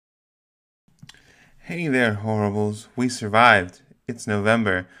Hey there, horribles. We survived. It's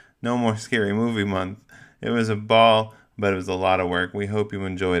November. No more scary movie month. It was a ball, but it was a lot of work. We hope you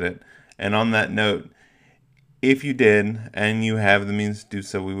enjoyed it. And on that note, if you did and you have the means to do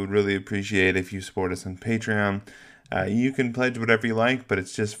so, we would really appreciate if you support us on Patreon. You can pledge whatever you like, but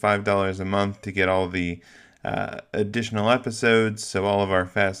it's just $5 a month to get all the additional episodes. So, all of our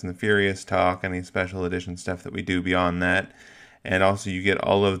Fast and the Furious talk, any special edition stuff that we do beyond that. And also, you get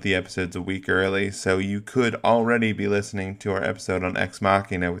all of the episodes a week early. So, you could already be listening to our episode on Ex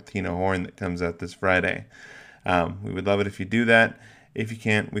Machina with Tina Horn that comes out this Friday. We would love it if you do that. If you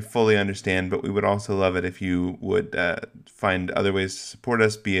can't, we fully understand, but we would also love it if you would find other ways to support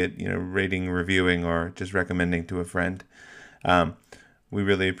us, be it rating, reviewing, or just recommending to a friend. We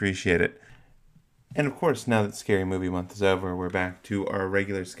really appreciate it. And of course, now that Scary Movie Month is over, we're back to our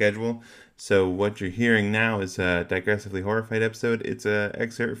regular schedule. So what you're hearing now is a Digressively Horrified episode. It's an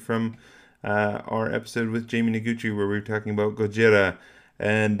excerpt from our episode with Jamie Noguchi where we were talking about Gojira.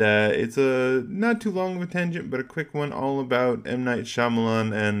 And it's a not too long of a tangent, but a quick one all about M. Night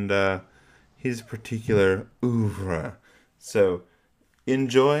Shyamalan and his particular oeuvre. So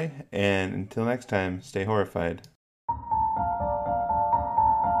enjoy, and until next time, stay horrified.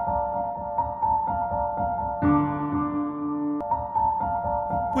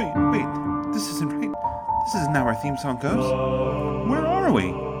 Wait, this isn't right. This isn't how our theme song goes. Where are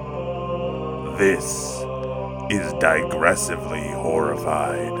we? This is Digressively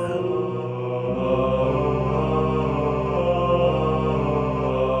Horrified.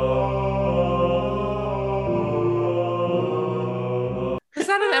 Is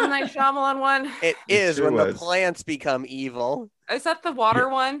that an M. Night Shyamalan one? It is sure when was. the plants become evil. Is that the water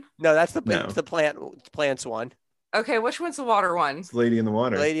one? No, that's the No. the plants one. Okay, which one's the water one? It's Lady in the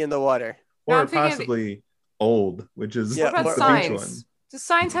Water. Lady in the water. No, Or I'm thinking of possibly Old, which is Yeah, What about or- the beach one. signs? Does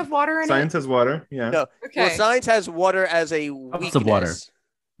signs have water in Science has water, yeah. No. it? Okay. Well, science has water as a Lots weakness. of water.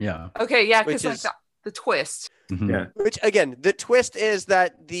 Yeah. Okay, yeah, Which because like is- the twist. Mhm. Yeah. Which again, the twist is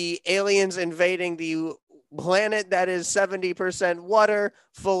that the aliens invading the planet that is 70% water,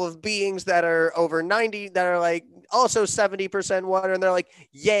 full of beings that are over 90, that are like also 70% water, and they're like,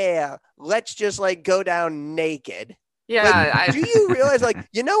 yeah, let's just like go down naked. Yeah, Do you realize,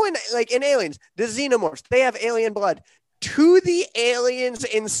 in Aliens, the xenomorphs, they have alien blood. To the aliens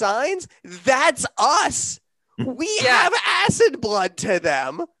in Signs, that's us. We Yeah. have acid blood to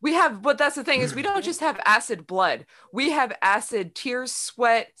them. we have, but that's the thing is we don't just have acid blood. We have acid tears,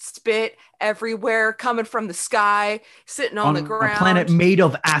 sweat, spit everywhere coming from the sky, sitting on the ground. A planet made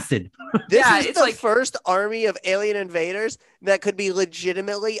of acid. This Yeah, is it's the like- first army of alien invaders that could be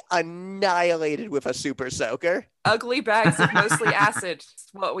legitimately annihilated with a super soaker. Ugly bags of mostly acid. It's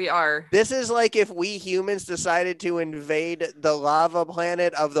what we are. This is like if we humans decided to invade the lava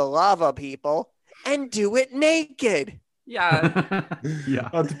planet of the lava people and do it naked. Yeah. Yeah.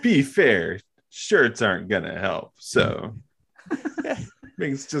 Well, to be fair, shirts aren't gonna help. So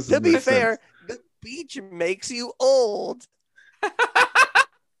makes just To as be much fair, sense. the beach makes you old.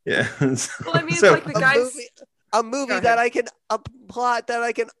 Yeah. Well, I mean, it's So- like the guys. A movie Go that ahead. a plot that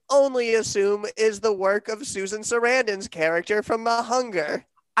I can only assume is the work of Susan Sarandon's character from The Hunger.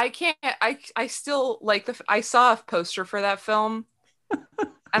 I can't. I still like I saw a poster for that film,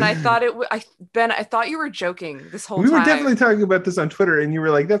 and I thought it. Ben, I thought you were joking this whole we time. were definitely talking about this on Twitter, and you were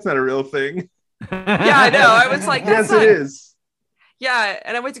like, "That's not a real thing." Yeah, I know. I was like, Yes, that's not. it is. Yeah,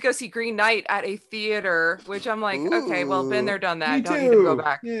 and I went to go see Green Knight at a theater, which I'm like, okay, well, been there, done that. Me Don't need to go too.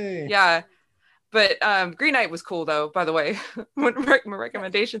 back. Yay. Yeah, but Green Knight was cool though. By the way, one of my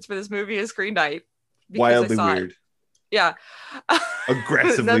recommendations for this movie is Green Knight. because I Wildly saw it. weird. Yeah,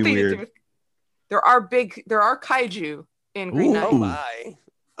 Aggressively Nothing to do weird. with- there are kaiju in Green Ooh. Knight. Oh my.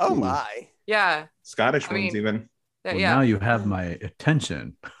 Oh Ooh. my. Yeah, Scottish I ones, mean- even. Well, yeah, now you have my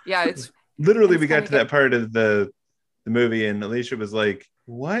attention. yeah. It's Literally, It's we got kinda to that part of the movie, and Alicia was like,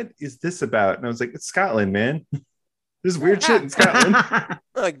 "What is this about?" And I was like, "It's Scotland, man. There's weird shit in Scotland."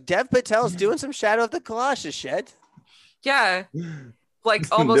 Look, Dev Patel's doing some Shadow of the Colossus shit. yeah, like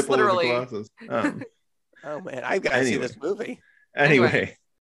The almost nipple of the literally. Colossus. Oh man, I've got to see Anyway. this movie. Anyway,